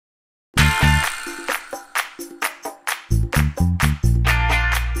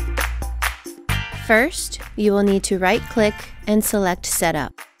First, you will need to right-click and select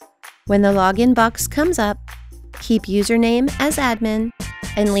Setup. When the login box comes up, keep username as admin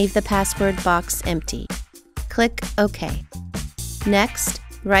and leave the password box empty. Click OK. Next,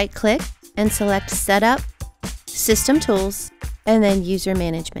 right-click and select Setup, System Tools, and then User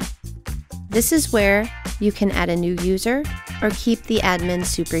Management. This is where you can add a new user or keep the admin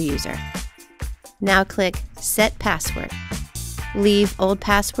super user. Now click Set Password. Leave old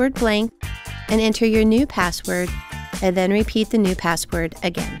password blank and enter your new password, and then repeat the new password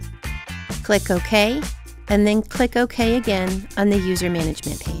again. Click OK, and then click OK again on the User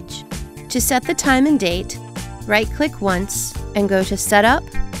Management page. To set the time and date, right-click once and go to Setup,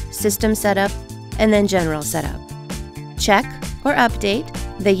 System Setup, and then General Setup. Check or update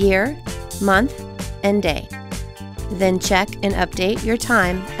the year, month, and day. Then check and update your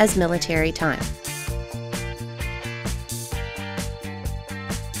time as military time.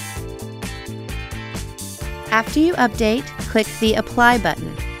 After you update, click the Apply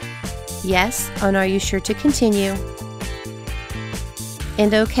button. Yes on Are you sure to continue?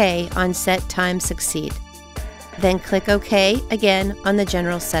 And OK on Set Time Succeed. Then click OK again on the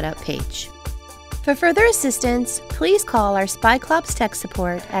General Setup page. For further assistance, please call our Spyclops tech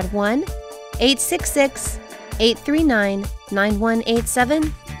support at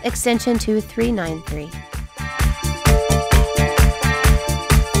 1-866-839-9187, extension 2393.